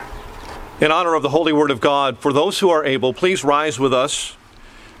In honor of the Holy Word of God, for those who are able, please rise with us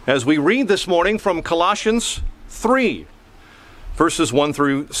as we read this morning from Colossians 3, verses 1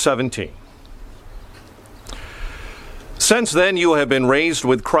 through 17. Since then you have been raised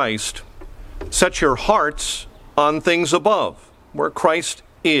with Christ, set your hearts on things above, where Christ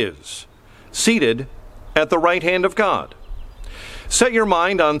is, seated at the right hand of God. Set your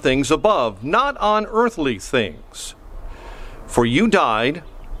mind on things above, not on earthly things. For you died,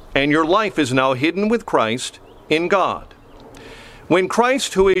 and your life is now hidden with Christ in God. When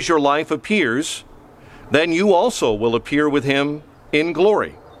Christ, who is your life, appears, then you also will appear with him in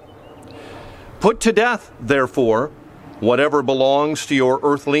glory. Put to death, therefore, whatever belongs to your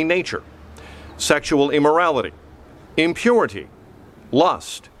earthly nature: sexual immorality, impurity,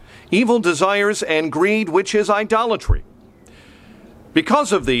 lust, evil desires, and greed, which is idolatry.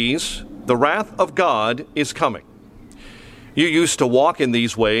 Because of these, the wrath of God is coming. You used to walk in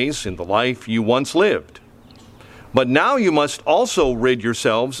these ways in the life you once lived. But now you must also rid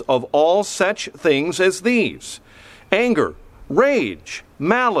yourselves of all such things as these: anger, rage,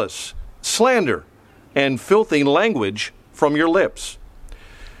 malice, slander, and filthy language from your lips.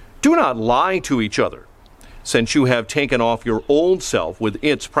 Do not lie to each other, since you have taken off your old self with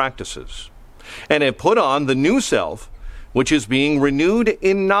its practices, and have put on the new self, which is being renewed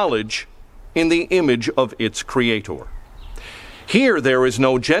in knowledge in the image of its Creator. Here there is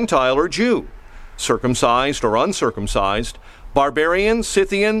no Gentile or Jew, circumcised or uncircumcised, barbarian,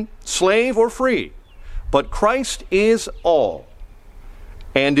 Scythian, slave or free, but Christ is all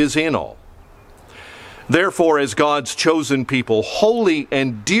and is in all. Therefore, as God's chosen people, holy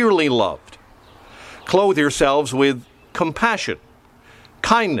and dearly loved, clothe yourselves with compassion,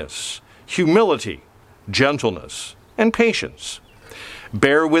 kindness, humility, gentleness, and patience.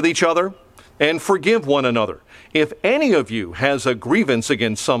 Bear with each other and forgive one another if any of you has a grievance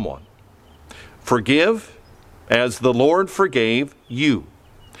against someone. Forgive as the Lord forgave you.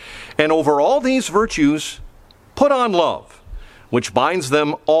 And over all these virtues, put on love, which binds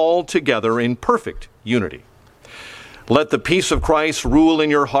them all together in perfect unity. Let the peace of Christ rule in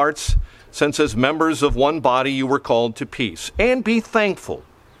your hearts, since as members of one body you were called to peace. And be thankful.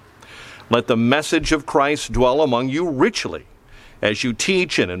 Let the message of Christ dwell among you richly, as you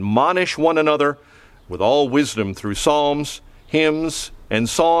teach and admonish one another with all wisdom through psalms, hymns, and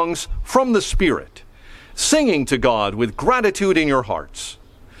songs from the Spirit, singing to God with gratitude in your hearts.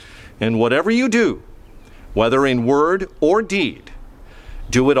 And whatever you do, whether in word or deed,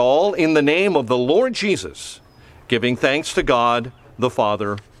 do it all in the name of the Lord Jesus, giving thanks to God the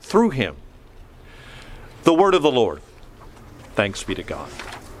Father through him. The word of the Lord. Thanks be to God.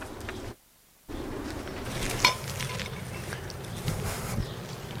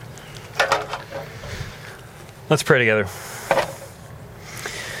 Let's pray together.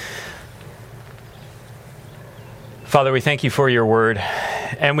 Father, we thank you for your word,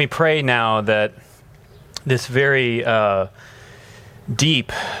 and we pray now that this very deep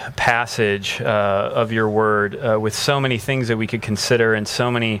passage of your word, with so many things that we could consider and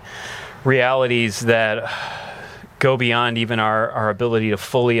so many realities that go beyond even our ability to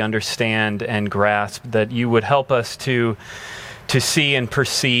fully understand and grasp, that you would help us to see and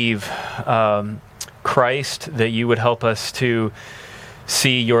perceive Christ, that you would help us to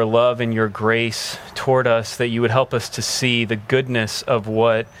see your love and your grace toward us, that you would help us to see the goodness of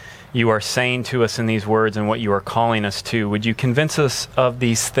what you are saying to us in these words and what you are calling us to. Would you convince us of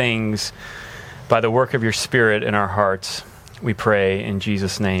these things by the work of your Spirit in our hearts? We pray in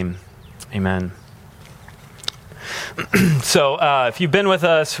Jesus' name. Amen. So if you've been with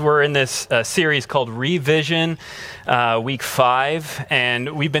us, we're in this series called Revision, week 5,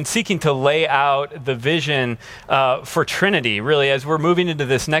 and we've been seeking to lay out the vision for Trinity. Really, as we're moving into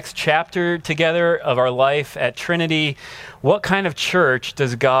this next chapter together of our life at Trinity, what kind of church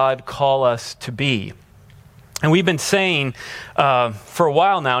does God call us to be? And we've been saying for a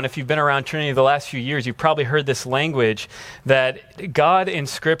while now, and if you've been around Trinity the last few years, you've probably heard this language that God in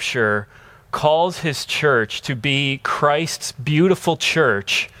Scripture calls his church to be Christ's beautiful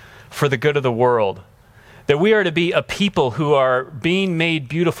church for the good of the world. That we are to be a people who are being made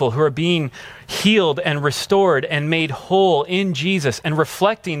beautiful, who are being healed and restored and made whole in Jesus and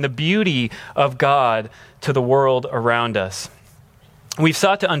reflecting the beauty of God to the world around us. We've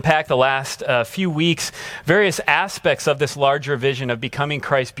sought to unpack the last few weeks various aspects of this larger vision of becoming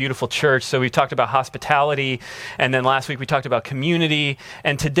Christ's beautiful church. So we talked about hospitality, and then last week we talked about community,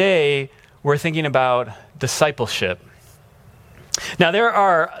 and today we're thinking about discipleship. Now, there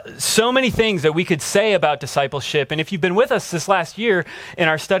are so many things that we could say about discipleship, and if you've been with us this last year in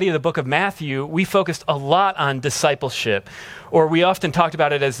our study of the book of Matthew, we focused a lot on discipleship, or we often talked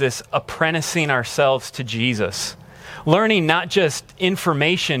about it as this apprenticing ourselves to Jesus, learning not just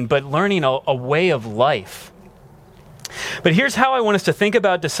information, but learning a way of life. But here's how I want us to think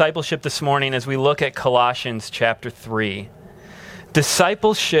about discipleship this morning as we look at Colossians chapter 3.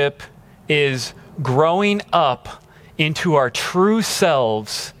 Discipleship is growing up into our true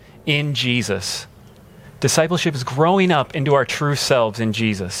selves in Jesus. Discipleship is growing up into our true selves in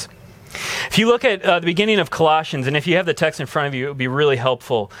Jesus. If you look at the beginning of Colossians, and if you have the text in front of you, it would be really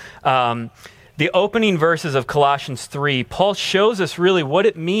helpful. The opening verses of Colossians 3, Paul shows us really what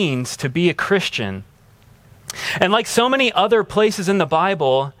it means to be a Christian. And like so many other places in the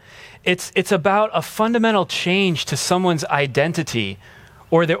Bible, it's about a fundamental change to someone's identity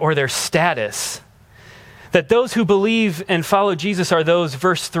or their status. That those who believe and follow Jesus are those,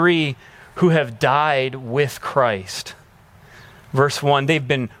 verse 3, who have died with Christ. Verse 1, they've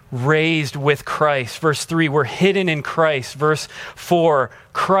been raised with Christ. Verse 3, we're hidden in Christ. Verse 4,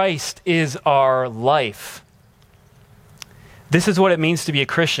 Christ is our life. This is what it means to be a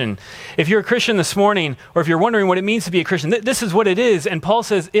Christian. If you're a Christian this morning, or if you're wondering what it means to be a Christian, this is what it is. And Paul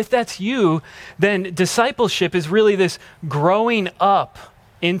says, if that's you, then discipleship is really this growing up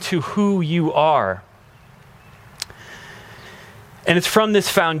into who you are. And it's from this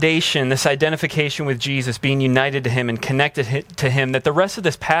foundation, this identification with Jesus, being united to him and connected to him, that the rest of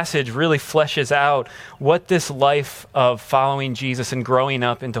this passage really fleshes out what this life of following Jesus and growing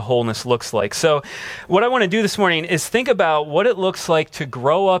up into wholeness looks like. So what I want to do this morning is think about what it looks like to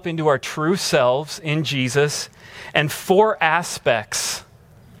grow up into our true selves in Jesus, and 4 aspects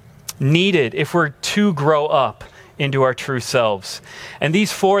needed if we're to grow up into our true selves. And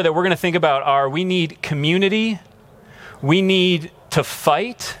these 4 that we're going to think about are: we need community, we need to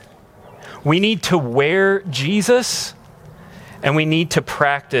fight, we need to wear Jesus, and we need to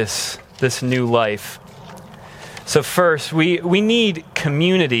practice this new life. So first, we need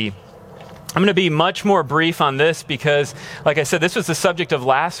community. I'm going to be much more brief on this because, like I said, this was the subject of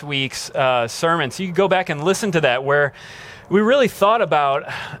last week's sermon. So you can go back and listen to that, where we really thought about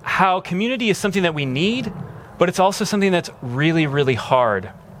how community is something that we need, but it's also something that's really, really hard.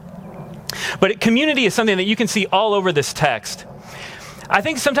 But community is something that you can see all over this text. I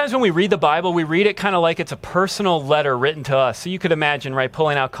think sometimes when we read the Bible, we read it kind of like it's a personal letter written to us. So you could imagine, right,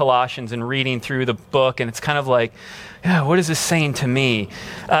 pulling out Colossians and reading through the book, and it's kind of like, yeah, what is this saying to me?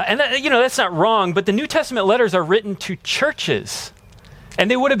 And that's not wrong, but the New Testament letters are written to churches, and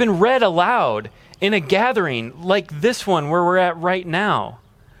they would have been read aloud in a gathering like this one where we're at right now.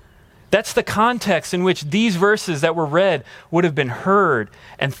 That's the context in which these verses that were read would have been heard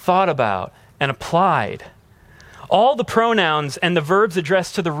and thought about and applied. All the pronouns and the verbs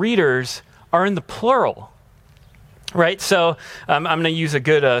addressed to the readers are in the plural, right? So I'm going to use a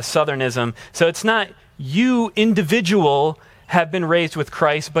good Southernism. So it's not you individual have been raised with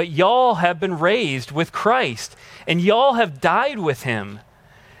Christ, but y'all have been raised with Christ, and y'all have died with him.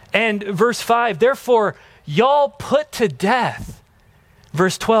 And verse 5, therefore, y'all put to death.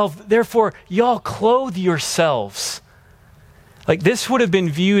 Verse 12, therefore, y'all clothe yourselves. Like, this would have been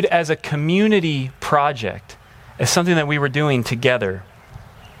viewed as a community project, as something that we were doing together.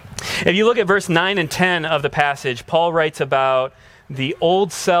 If you look at verse 9 and 10 of the passage, Paul writes about the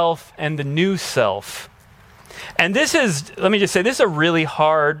old self and the new self. And this is, let me just say, this is a really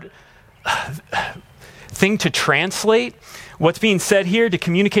hard thing to translate. What's being said here to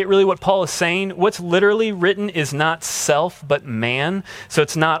communicate really what Paul is saying, what's literally written is not self, but man. So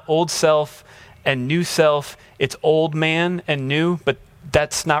it's not old self and new self. It's old man and new, but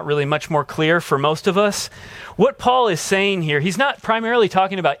that's not really much more clear for most of us. What Paul is saying here, he's not primarily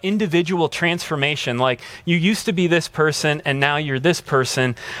talking about individual transformation, like you used to be this person and now you're this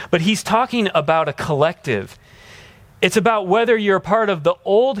person, but he's talking about a collective. It's about whether you're a part of the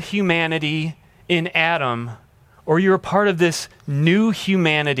old humanity in Adam, or you're a part of this new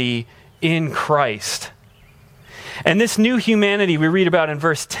humanity in Christ. And this new humanity we read about in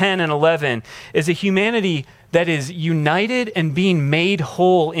verse 10 and 11 is a humanity that is united and being made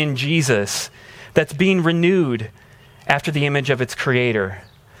whole in Jesus, that's being renewed after the image of its creator.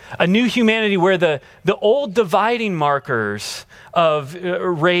 A new humanity where the old dividing markers of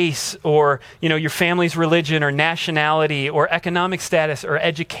race or your family's religion or nationality or economic status or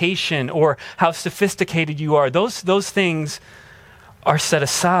education or how sophisticated you are, those things are set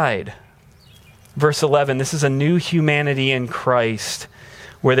aside. Verse 11, this is a new humanity in Christ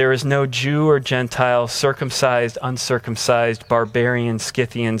where there is no Jew or Gentile, circumcised, uncircumcised, barbarian,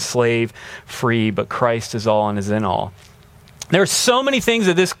 Scythian, slave, free, but Christ is all and is in all. There are so many things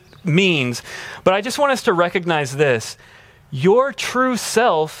that this means, but I just want us to recognize this. Your true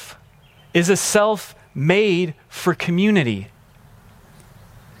self is a self made for community.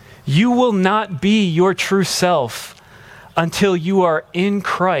 You will not be your true self until you are in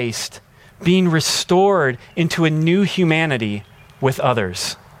Christ, being restored into a new humanity with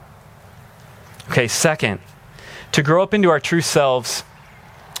others. Okay, second, to grow up into our true selves,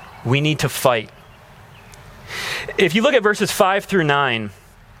 we need to fight. If you look at verses 5 through 9,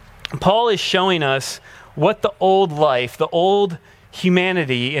 Paul is showing us what the old life, the old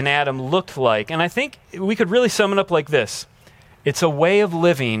humanity in Adam looked like. And I think we could really sum it up like this. It's a way of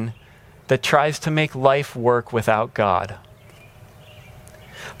living that tries to make life work without God.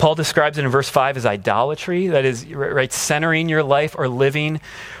 Paul describes it in verse 5 as idolatry, that is, right, centering your life or living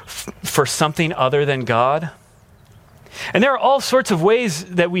for something other than God. And there are all sorts of ways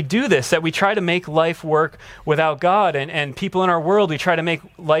that we do this, that we try to make life work without God. And people in our world, we try to make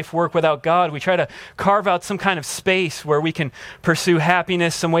life work without God. We try to carve out some kind of space where we can pursue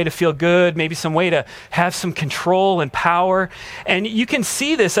happiness, some way to feel good, maybe some way to have some control and power. And you can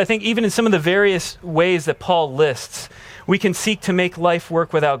see this, I think, even in some of the various ways that Paul lists. We can seek to make life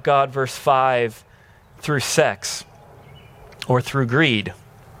work without God, verse 5, through sex or through greed.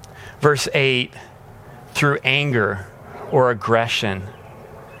 Verse 8, through anger or aggression.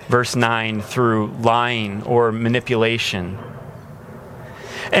 Verse 9, through lying or manipulation.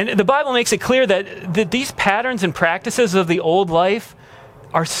 And the Bible makes it clear that these patterns and practices of the old life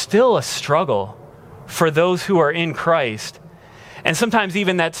are still a struggle for those who are in Christ. And sometimes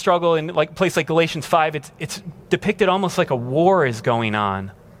even that struggle in like a place like Galatians 5, it's depicted almost like a war is going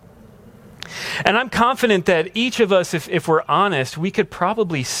on. And I'm confident that each of us, if we're honest, we could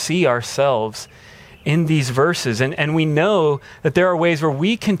probably see ourselves in these verses. And we know that there are ways where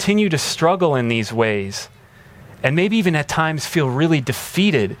we continue to struggle in these ways. And maybe even at times feel really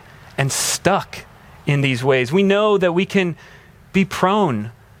defeated and stuck in these ways. We know that we can be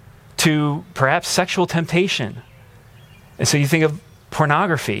prone to perhaps sexual temptation. And so you think of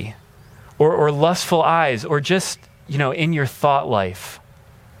pornography or lustful eyes or just, in your thought life.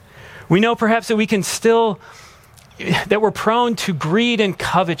 We know perhaps that we can still, that we're prone to greed and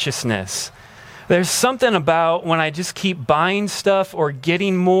covetousness. There's something about when I just keep buying stuff or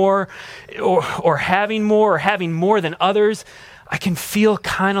getting more or having more than others, I can feel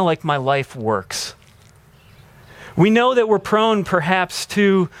kind of like my life works. We know that we're prone perhaps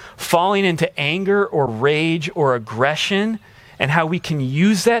to falling into anger or rage or aggression and how we can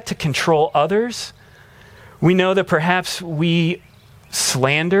use that to control others. We know that perhaps we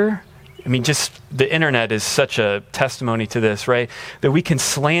slander. Just the internet is such a testimony to this, right? That we can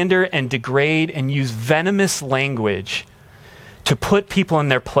slander and degrade and use venomous language to put people in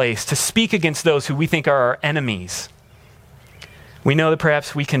their place, to speak against those who we think are our enemies. We know that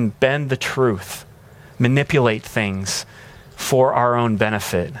perhaps we can bend the truth, manipulate things for our own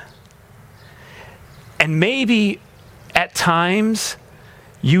benefit. And maybe at times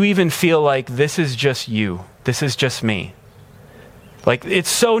you even feel like this is just you, this is just me. Like, it's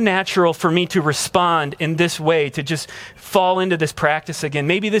so natural for me to respond in this way, to just fall into this practice again.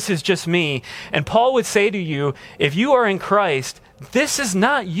 Maybe this is just me. And Paul would say to you, if you are in Christ, this is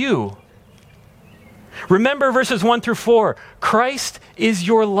not you. Remember verses 1 through 4. Christ is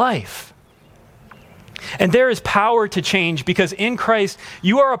your life. And there is power to change because in Christ,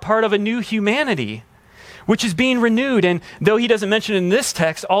 you are a part of a new humanity, which is being renewed. And though he doesn't mention it in this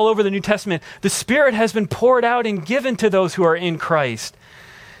text, all over the New Testament, the Spirit has been poured out and given to those who are in Christ.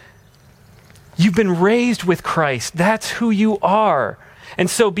 You've been raised with Christ. That's who you are. And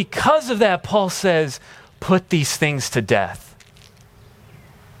so because of that, Paul says, put these things to death.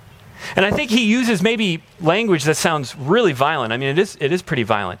 And I think he uses maybe language that sounds really violent. It is pretty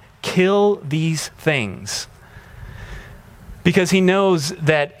violent. Kill these things. Because he knows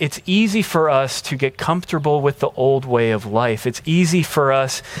that it's easy for us to get comfortable with the old way of life. It's easy for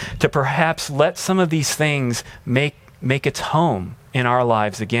us to perhaps let some of these things make its home in our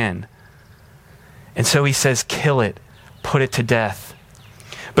lives again. And so he says, kill it, put it to death.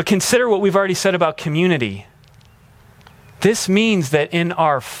 But consider what we've already said about community. This means that in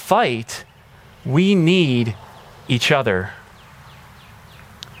our fight, we need each other.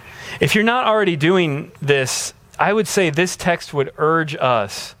 If you're not already doing this, I would say this text would urge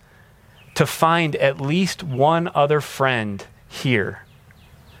us to find at least one other friend here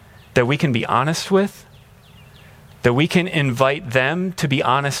that we can be honest with, that we can invite them to be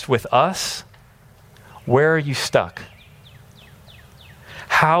honest with us. Where are you stuck?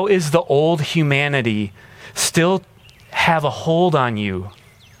 How is the old humanity still have a hold on you?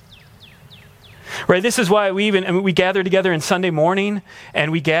 Right, this is why we gather together in Sunday morning,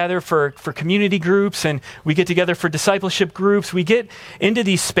 and we gather for community groups, and we get together for discipleship groups. We get into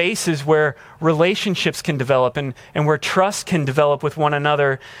these spaces where relationships can develop and where trust can develop with one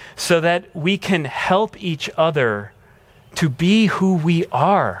another so that we can help each other to be who we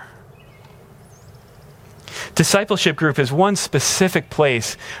are. Discipleship group is one specific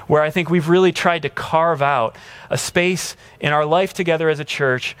place where I think we've really tried to carve out a space in our life together as a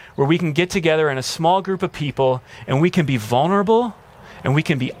church where we can get together in a small group of people and we can be vulnerable and we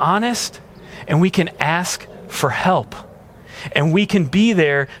can be honest and we can ask for help and we can be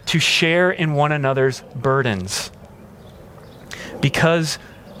there to share in one another's burdens. Because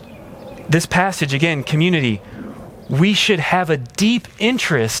this passage, again, community, we should have a deep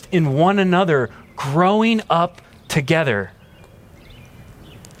interest in one another growing up together.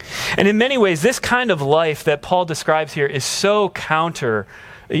 And in many ways, this kind of life that Paul describes here is so counter,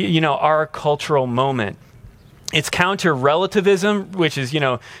 our cultural moment. It's counter relativism, which is,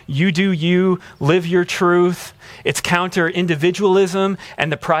 you do you, live your truth. It's counter individualism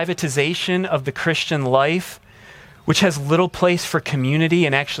and the privatization of the Christian life, which has little place for community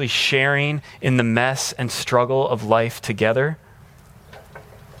and actually sharing in the mess and struggle of life together.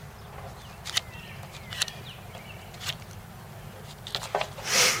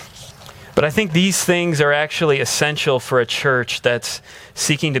 But I think these things are actually essential for a church that's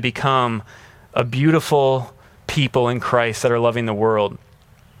seeking to become a beautiful people in Christ that are loving the world.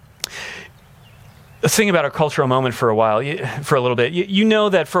 Let's think about our cultural moment for a little bit. You know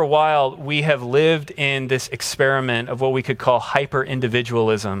that for a while we have lived in this experiment of what we could call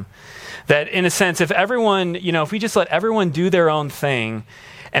hyper-individualism. That in a sense, if we just let everyone do their own thing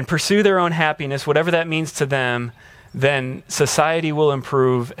and pursue their own happiness, whatever that means to them, then society will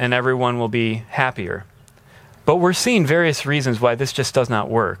improve and everyone will be happier. But we're seeing various reasons why this just does not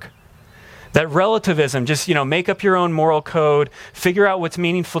work. That relativism, just, make up your own moral code, figure out what's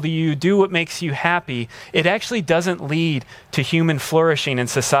meaningful to you, do what makes you happy, it actually doesn't lead to human flourishing in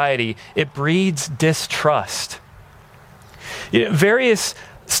society. It breeds distrust. Various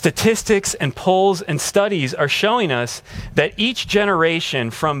statistics and polls and studies are showing us that each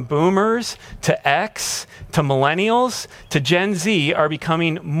generation, from boomers to X to millennials to Gen Z, are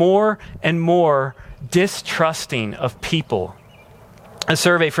becoming more and more distrusting of people. A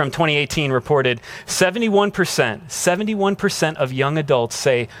survey from 2018 reported 71% of young adults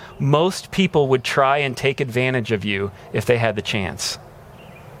say most people would try and take advantage of you if they had the chance.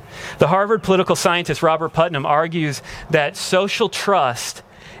 The Harvard political scientist Robert Putnam argues that social trust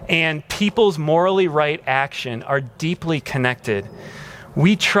and people's morally right action are deeply connected.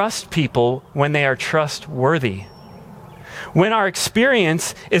 We trust people when they are trustworthy. When our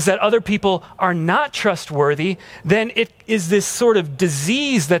experience is that other people are not trustworthy, then it is this sort of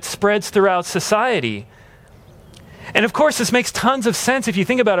disease that spreads throughout society. And of course, this makes tons of sense if you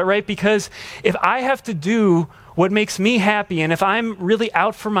think about it, right? Because if I have to do what makes me happy, and if I'm really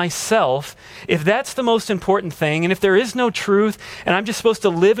out for myself, if that's the most important thing, and if there is no truth, and I'm just supposed to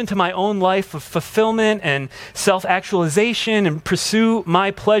live into my own life of fulfillment and self-actualization and pursue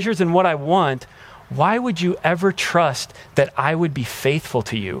my pleasures and what I want, why would you ever trust that I would be faithful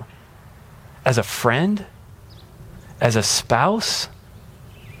to you? As a friend? As a spouse?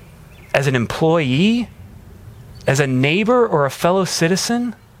 As an employee? As a neighbor or a fellow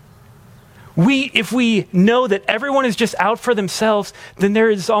citizen? If we know that everyone is just out for themselves, then there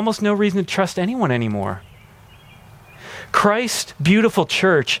is almost no reason to trust anyone anymore. Christ's beautiful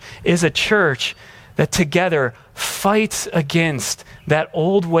church is a church that together fights against that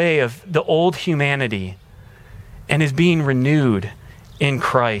old way of the old humanity and is being renewed in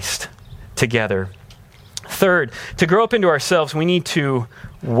Christ together. Third, to grow up into ourselves, we need to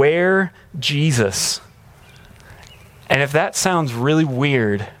wear Jesus. And if that sounds really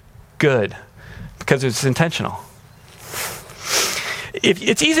weird, good, because it's intentional.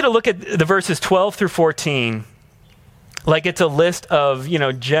 It's easy to look at the verses 12 through 14 like it's a list of,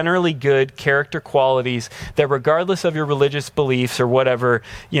 generally good character qualities that regardless of your religious beliefs or whatever,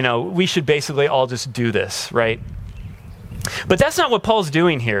 we should basically all just do this, right? But that's not what Paul's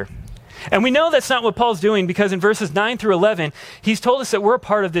doing here. And we know that's not what Paul's doing because in verses 9 through 11, he's told us that we're a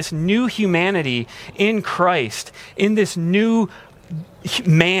part of this new humanity in Christ, in this new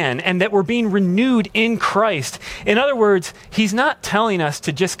man, and that we're being renewed in Christ. In other words, he's not telling us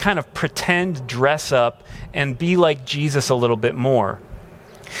to just kind of pretend, dress up, and be like Jesus a little bit more.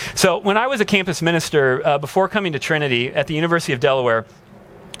 So when I was a campus minister, before coming to Trinity at the University of Delaware,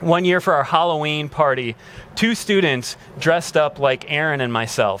 one year for our Halloween party, 2 students dressed up like Aaron and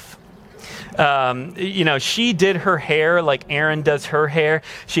myself. She did her hair like Aaron does her hair.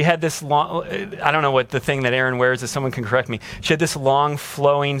 She had this long, I don't know what the thing that Aaron wears is, someone can correct me. She had this long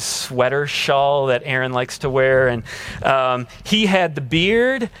flowing sweater shawl that Aaron likes to wear. And he had the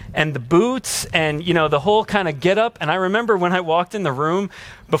beard and the boots and, the whole kind of get up. And I remember when I walked in the room,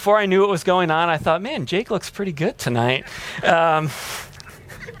 before I knew what was going on, I thought, man, Jake looks pretty good tonight.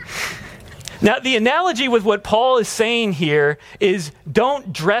 Now, the analogy with what Paul is saying here is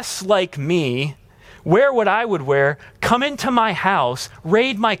don't dress like me, wear what I would wear, come into my house,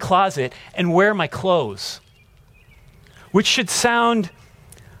 raid my closet, and wear my clothes. Which should sound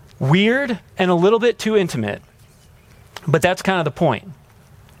weird and a little bit too intimate. But that's kind of the point.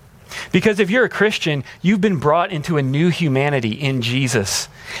 Because if you're a Christian, you've been brought into a new humanity in Jesus,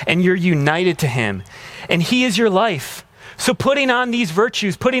 and you're united to him, and he is your life. So putting on these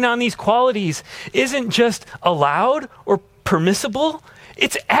virtues, putting on these qualities isn't just allowed or permissible,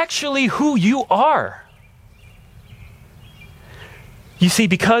 it's actually who you are. You see,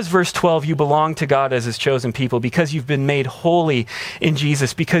 because verse 12, you belong to God as his chosen people, because you've been made holy in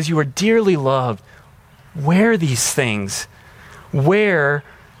Jesus, because you are dearly loved, wear these things. Wear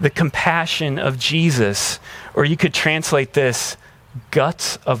the compassion of Jesus, or you could translate this,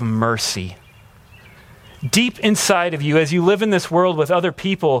 guts of mercy. Deep inside of you, as you live in this world with other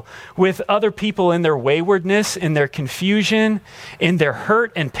people in their waywardness, in their confusion, in their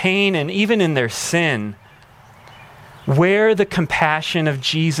hurt and pain, and even in their sin, wear the compassion of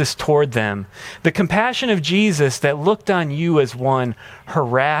Jesus toward them. The compassion of Jesus that looked on you as one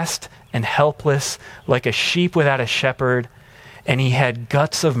harassed and helpless, like a sheep without a shepherd, and he had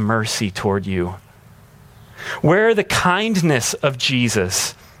guts of mercy toward you. Wear the kindness of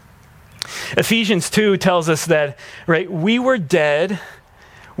Jesus. Ephesians 2 tells us that, right, we were dead,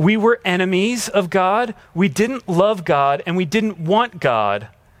 we were enemies of God, we didn't love God, and we didn't want God,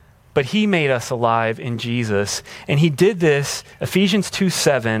 but he made us alive in Jesus. And he did this, Ephesians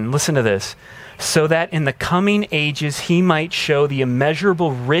 2:7, listen to this, so that in the coming ages he might show the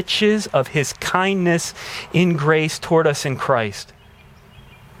immeasurable riches of his kindness in grace toward us in Christ.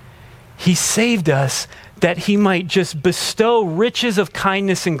 He saved us that he might just bestow riches of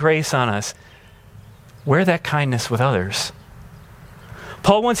kindness and grace on us. Wear that kindness with others.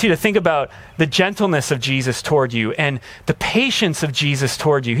 Paul wants you to think about the gentleness of Jesus toward you and the patience of Jesus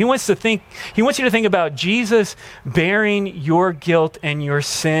toward you. He wants you to think about Jesus bearing your guilt and your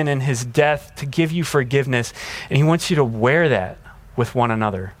sin and his death to give you forgiveness. And he wants you to wear that with one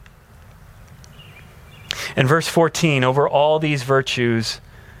another. In verse 14, over all these virtues,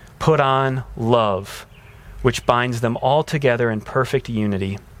 put on love, which binds them all together in perfect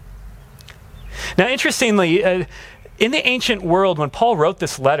unity. Now, interestingly, in the ancient world, when Paul wrote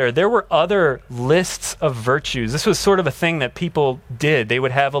this letter, there were other lists of virtues. This was sort of a thing that people did. They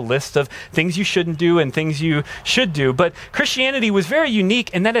would have a list of things you shouldn't do and things you should do. But Christianity was very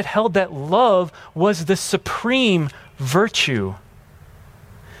unique in that it held that love was the supreme virtue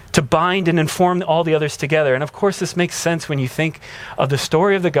to bind and inform all the others together. And of course, this makes sense when you think of the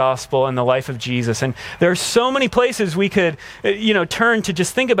story of the gospel and the life of Jesus. And there are so many places we could, turn to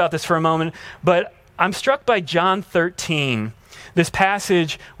just think about this for a moment. But I'm struck by John 13, this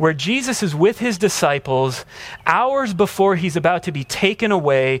passage where Jesus is with his disciples hours before he's about to be taken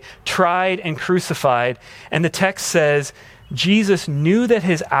away, tried, and crucified. And the text says, Jesus knew that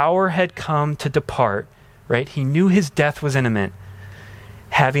his hour had come to depart, right? He knew his death was imminent.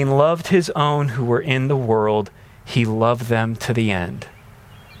 Having loved his own who were in the world, he loved them to the end.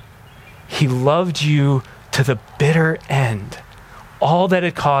 He loved you to the bitter end. All that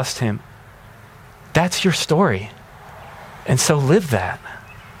it cost him. That's your story. And so live that.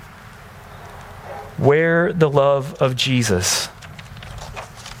 Wear the love of Jesus.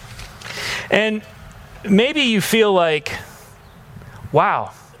 And maybe you feel like,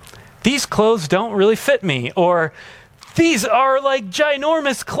 wow, these clothes don't really fit me, or these are like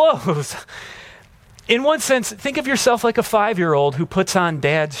ginormous clothes. In one sense, think of yourself like a 5-year-old who puts on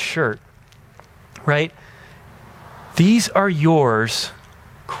dad's shirt, right? These are yours.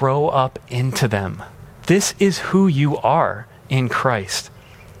 Grow up into them. This is who you are in Christ.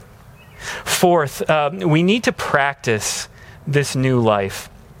 Fourth, we need to practice this new life.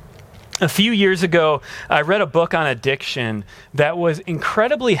 A few years ago, I read a book on addiction that was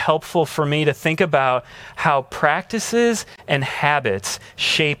incredibly helpful for me to think about how practices and habits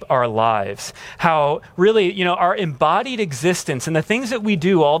shape our lives. How really, our embodied existence and the things that we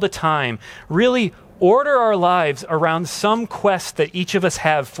do all the time really order our lives around some quest that each of us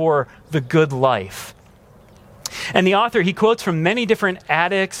have for the good life. And the author, he quotes from many different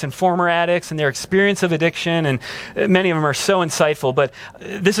addicts and former addicts and their experience of addiction, and many of them are so insightful, but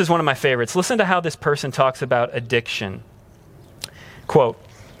this is one of my favorites. Listen to how this person talks about addiction. Quote,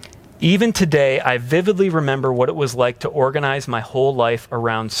 "Even today, I vividly remember what it was like to organize my whole life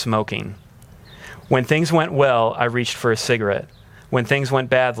around smoking. When things went well, I reached for a cigarette. When things went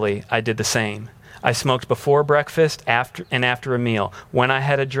badly, I did the same. I smoked before breakfast, after a meal, when I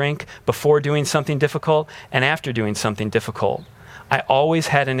had a drink, before doing something difficult, and after doing something difficult. I always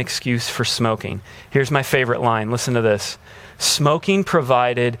had an excuse for smoking." Here's my favorite line. Listen to this. "Smoking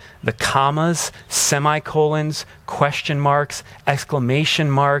provided the commas, semicolons, question marks,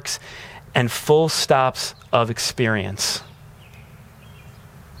 exclamation marks, and full stops of experience."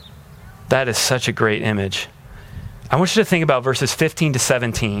 That is such a great image. I want you to think about verses 15 to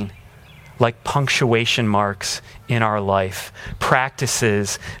 17. Like punctuation marks in our life.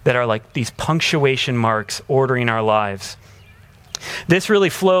 Practices that are like these punctuation marks ordering our lives. This really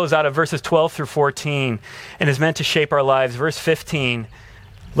flows out of verses 12 through 14 and is meant to shape our lives. Verse 15,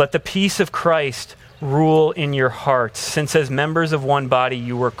 "Let the peace of Christ rule in your hearts, since as members of one body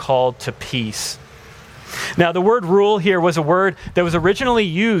you were called to peace." Now, the word rule here was a word that was originally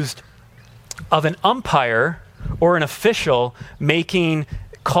used of an umpire or an official making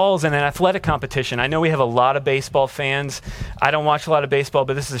calls in an athletic competition. I know we have a lot of baseball fans. I don't watch a lot of baseball,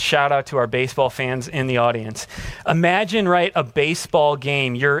 but this is a shout out to our baseball fans in the audience. Imagine, right, a baseball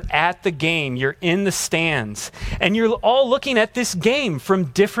game. You're at the game, you're in the stands, and you're all looking at this game from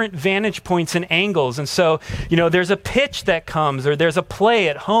different vantage points and angles. And so, there's a pitch that comes, or there's a play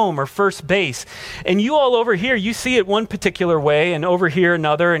at home or first base, and you all over here, you see it one particular way, and over here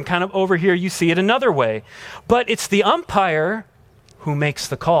another, and kind of over here you see it another way. But it's the umpire who makes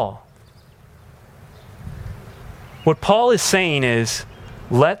the call. What Paul is saying is,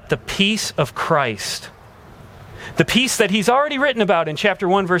 let the peace of Christ, the peace that he's already written about in chapter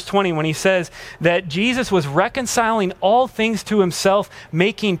 1, verse 20, when he says that Jesus was reconciling all things to himself,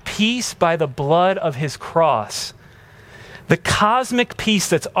 making peace by the blood of his cross. The cosmic peace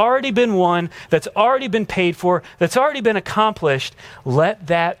that's already been won, that's already been paid for, that's already been accomplished, let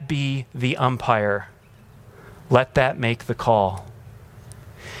that be the umpire. Let that make the call.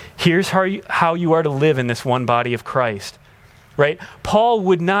 Here's how you are to live in this one body of Christ, right? Paul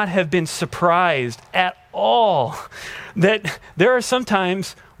would not have been surprised at all that there are some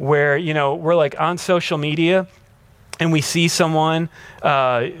times where, we're like on social media and we see someone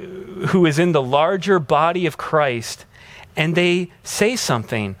who is in the larger body of Christ and they say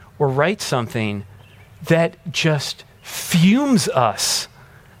something or write something that just fumes us.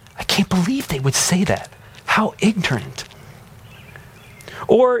 I can't believe they would say that. How ignorant.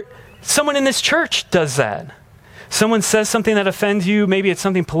 Or someone in this church does that. Someone says something that offends you. Maybe it's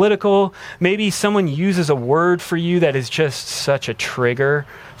something political. Maybe someone uses a word for you that is just such a trigger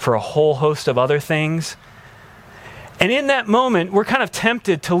for a whole host of other things. And in that moment, we're kind of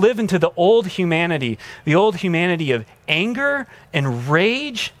tempted to live into the old humanity of anger and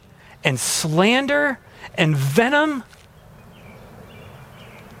rage and slander and venom.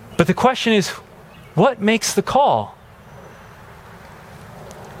 But the question is, what makes the call?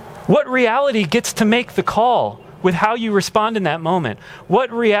 What reality gets to make the call with how you respond in that moment?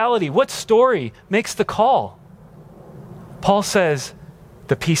 What reality, what story makes the call? Paul says,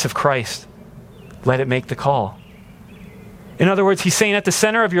 the peace of Christ, let it make the call. In other words, he's saying at the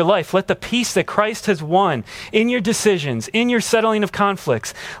center of your life, let the peace that Christ has won in your decisions, in your settling of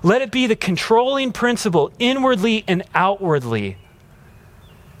conflicts, let it be the controlling principle inwardly and outwardly.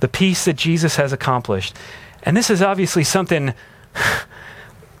 The peace that Jesus has accomplished. And this is obviously something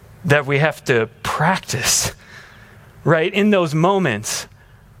that we have to practice, right? In those moments,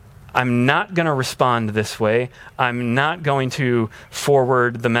 I'm not going to respond this way. I'm not going to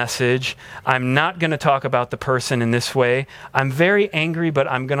forward the message. I'm not going to talk about the person in this way. I'm very angry, but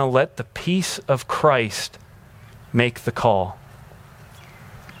I'm going to let the peace of Christ make the call.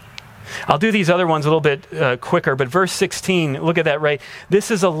 I'll do these other ones a little bit quicker, but verse 16, look at that, right? This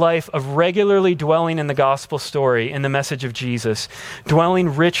is a life of regularly dwelling in the gospel story, in the message of Jesus,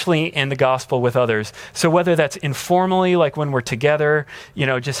 dwelling richly in the gospel with others. So whether that's informally, like when we're together,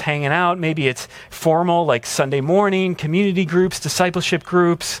 just hanging out, maybe it's formal, like Sunday morning, community groups, discipleship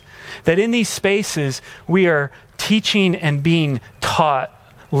groups, that in these spaces we are teaching and being taught,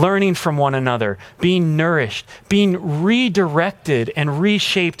 learning from one another, being nourished, being redirected and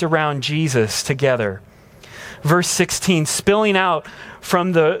reshaped around Jesus together. Verse 16, spilling out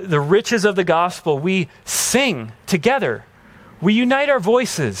from the riches of the gospel, we sing together. We unite our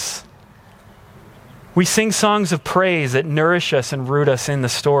voices. We sing songs of praise that nourish us and root us in the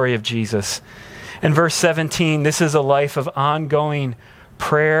story of Jesus. In verse 17, this is a life of ongoing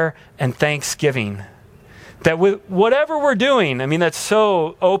prayer and thanksgiving. That whatever we're doing, I mean, that's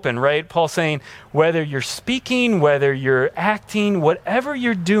so open, right? Paul's saying, whether you're speaking, whether you're acting, whatever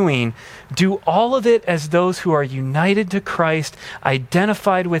you're doing, do all of it as those who are united to Christ,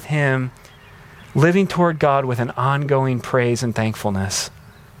 identified with Him, living toward God with an ongoing praise and thankfulness.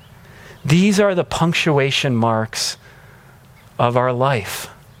 These are the punctuation marks of our life.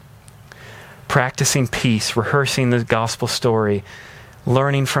 Practicing peace, rehearsing the gospel story,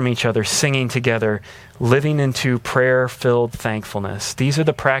 learning from each other, singing together, living into prayer-filled thankfulness. These are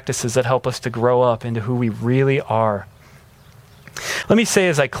the practices that help us to grow up into who we really are. Let me say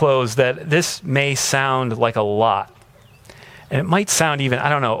as I close that this may sound like a lot. And it might sound even,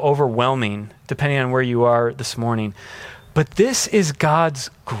 overwhelming, depending on where you are this morning. But this is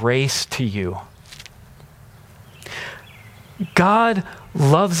God's grace to you. God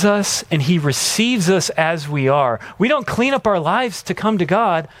loves us and He receives us as we are. We don't clean up our lives to come to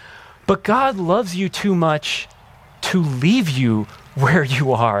God, but God loves you too much to leave you where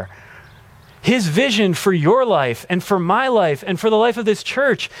you are. His vision for your life and for my life and for the life of this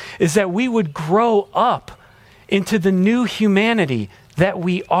church is that we would grow up into the new humanity that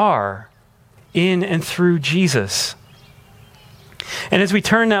we are in and through Jesus. And as we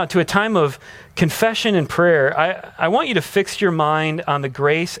turn now to a time of confession and prayer, I want you to fix your mind on the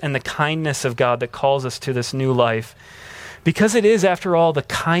grace and the kindness of God that calls us to this new life. Because it is, after all, the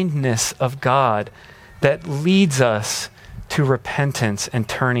kindness of God that leads us to repentance and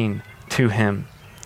turning to Him.